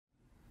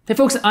Hey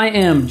folks, I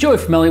am Joey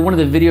Fameli, one of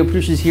the video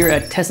producers here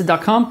at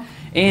Tested.com,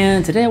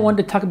 and today I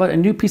wanted to talk about a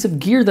new piece of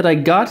gear that I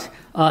got.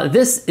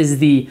 This is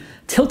the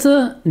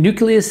Tilta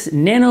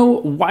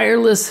Nucleus-Nano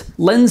wireless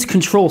lens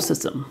control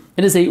system.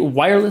 It is a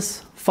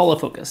wireless follow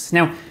focus.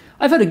 Now,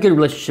 I've had a good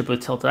relationship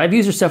with Tilta. I've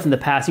used their stuff in the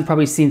past. You've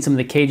probably seen some of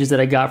the cages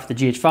that I got for the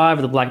GH5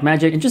 or the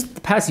Blackmagic. And just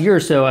the past year or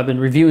so, I've been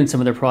reviewing some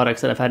of their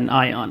products that I've had an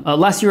eye on.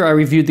 Last year, I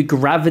reviewed the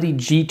Gravity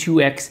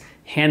G2X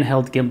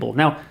handheld gimbal.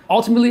 Now,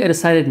 ultimately, I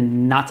decided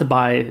not to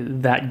buy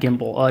that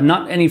gimbal.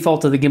 Not any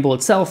fault of the gimbal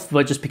itself,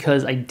 but just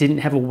because I didn't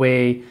have a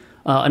way,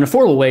 an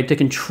affordable way to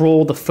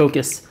control the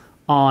focus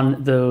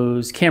on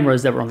those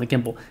cameras that were on the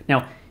gimbal.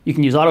 Now, you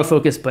can use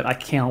autofocus, but I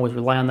can't always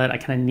rely on that. I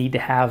kind of need to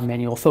have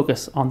manual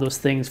focus on those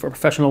things for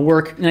professional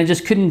work. And I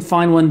just couldn't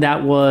find one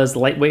that was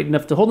lightweight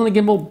enough to hold on the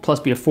gimbal,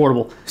 plus be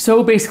affordable.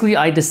 So basically,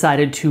 I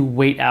decided to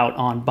wait out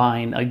on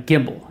buying a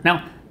gimbal.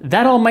 Now,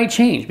 that all might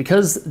change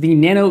because the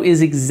Nano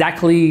is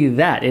exactly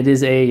that. It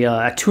is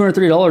at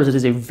 $230, it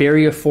is a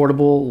very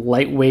affordable,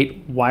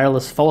 lightweight,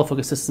 wireless follow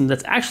focus system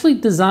that's actually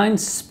designed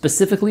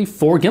specifically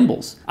for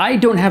gimbals. I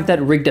don't have that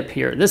rigged up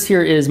here. This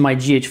here is my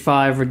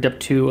GH5 rigged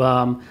up to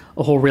a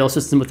whole rail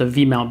system with a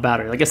V-mount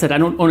battery. Like I said, I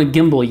don't own a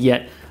gimbal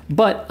yet,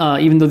 but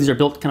even though these are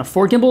built kind of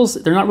for gimbals,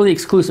 they're not really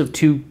exclusive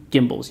to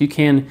gimbals. You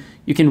can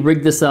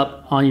rig this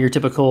up on your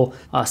typical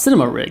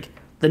cinema rig.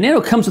 The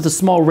Nano comes with a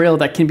small rail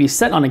that can be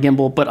set on a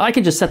gimbal, but I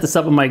can just set this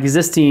up on my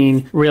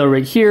existing rail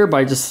rig here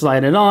by just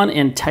sliding it on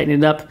and tightening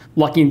it up,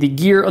 locking the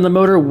gear on the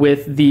motor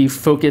with the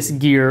focus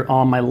gear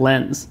on my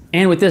lens.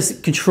 And with this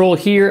control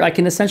here, I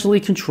can essentially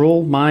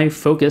control my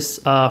focus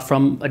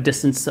from a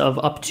distance of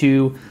up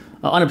to,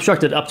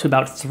 unobstructed, up to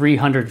about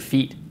 300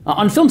 feet.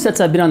 On film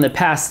sets I've been on in the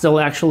past, they'll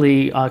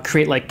actually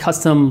create like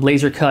custom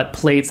laser cut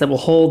plates that will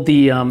hold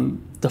the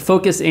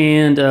focus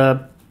and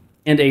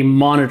a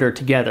monitor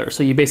together.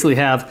 So you basically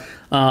have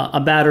a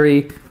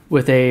battery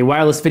with a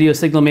wireless video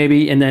signal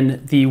maybe, and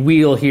then the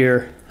wheel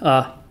here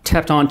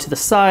tapped on to the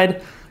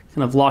side,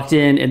 kind of locked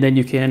in, and then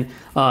you can,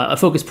 a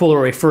focus puller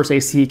or a first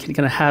AC can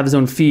kind of have his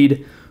own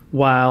feed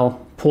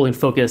while pulling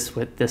focus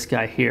with this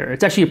guy here.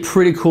 It's actually a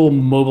pretty cool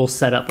mobile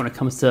setup when it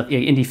comes to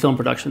indie film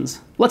productions.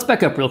 Let's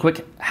back up real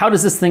quick. How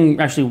does this thing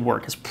actually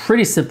work? It's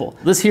pretty simple.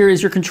 This here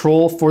is your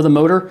control for the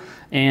motor,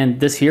 and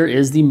this here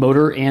is the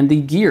motor and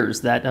the gears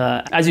that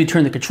as you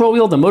turn the control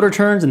wheel, the motor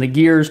turns and the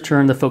gears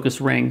turn the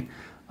focus ring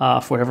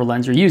for whatever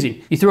lens you're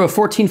using. You throw a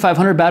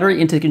 14500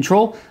 battery into the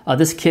control.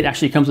 This kit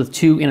actually comes with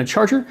 2 and a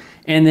charger,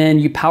 and then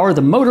you power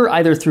the motor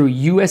either through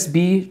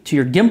USB to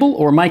your gimbal,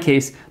 or in my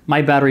case,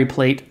 my battery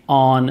plate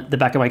on the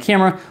back of my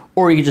camera,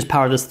 or you can just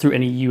power this through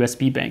any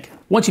USB bank.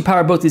 Once you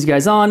power both these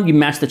guys on, you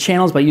match the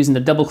channels by using the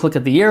double click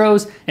of the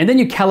arrows, and then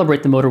you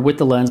calibrate the motor with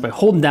the lens by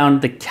holding down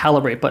the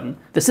calibrate button.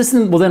 The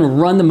system will then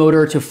run the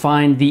motor to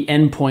find the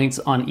endpoints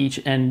on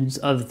each end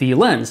of the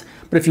lens.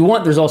 But if you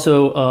want, there's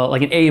also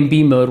like an A and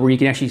B mode where you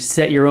can actually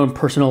set your own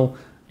personal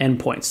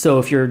endpoints. So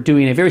if you're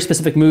doing a very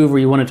specific move where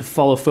you wanted to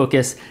follow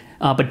focus,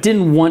 but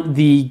didn't want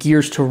the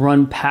gears to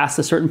run past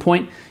a certain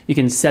point, you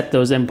can set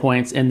those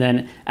endpoints, and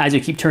then as you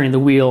keep turning the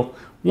wheel,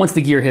 once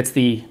the gear hits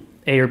the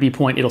A or B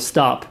point, it'll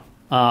stop,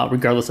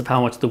 regardless of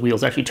how much the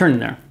wheel's actually turning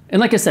there. And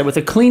like I said, with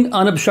a clean,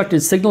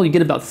 unobstructed signal, you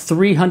get about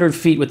 300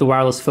 feet with the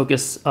wireless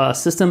focus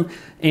system,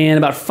 and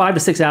about 5 to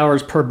 6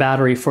 hours per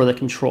battery for the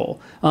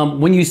control.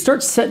 When you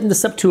start setting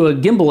this up to a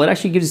gimbal, it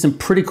actually gives you some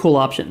pretty cool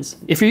options.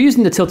 If you're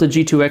using the Tilta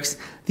G2X,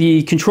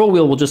 the control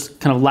wheel will just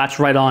kind of latch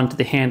right on to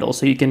the handle,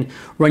 so you can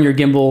run your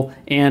gimbal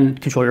and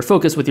control your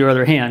focus with your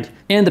other hand.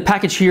 And the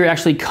package here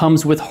actually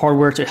comes with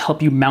hardware to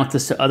help you mount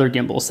this to other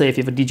gimbals. Say if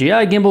you have a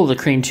DJI gimbal, the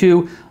Crane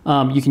 2,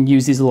 you can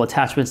use these little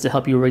attachments to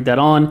help you rig that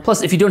on.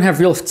 Plus, if you don't have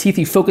real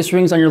teethy focus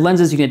rings on your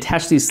lenses, you can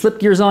attach these slip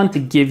gears on to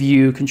give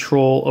you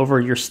control over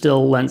your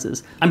still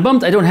lenses. I'm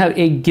bummed I don't have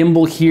a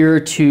gimbal here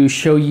to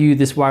show you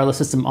this wireless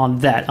system on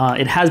that.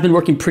 It has been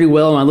working pretty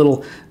well on my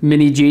little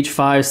mini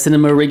GH5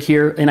 cinema rig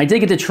here, and I did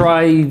get to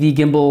try the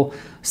gimbal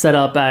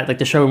setup at like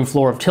the showroom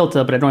floor of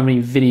Tilta, but I don't have any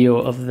video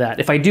of that.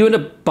 If I do end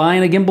up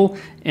buying a gimbal,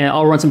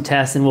 I'll run some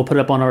tests and we'll put it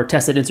up on our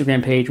Tested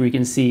Instagram page where you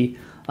can see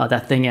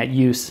that thing at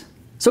use.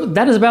 So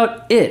that is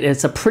about it.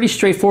 It's a pretty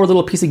straightforward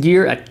little piece of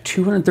gear at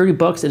 230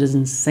 bucks. It is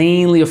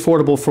insanely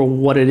affordable for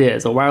what it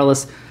is. A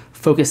wireless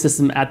focus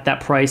system at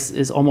that price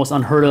is almost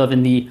unheard of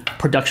in the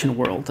production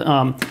world.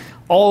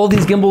 All of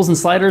these gimbals and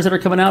sliders that are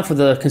coming out for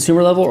the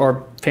consumer level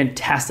are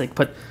fantastic,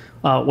 but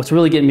what's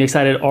really getting me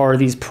excited are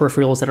these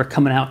peripherals that are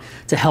coming out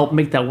to help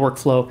make that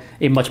workflow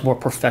a much more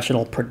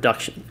professional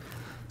production.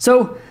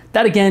 So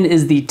that again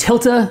is the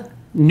Tilta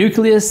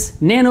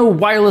Nucleus-Nano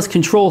wireless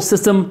control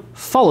system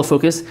follow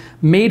focus,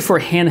 made for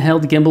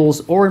handheld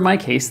gimbals, or in my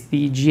case,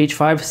 the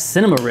GH5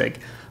 cinema rig.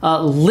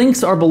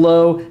 Links are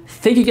below.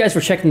 Thank you guys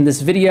for checking this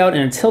video out,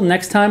 and until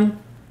next time,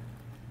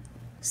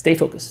 stay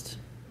focused.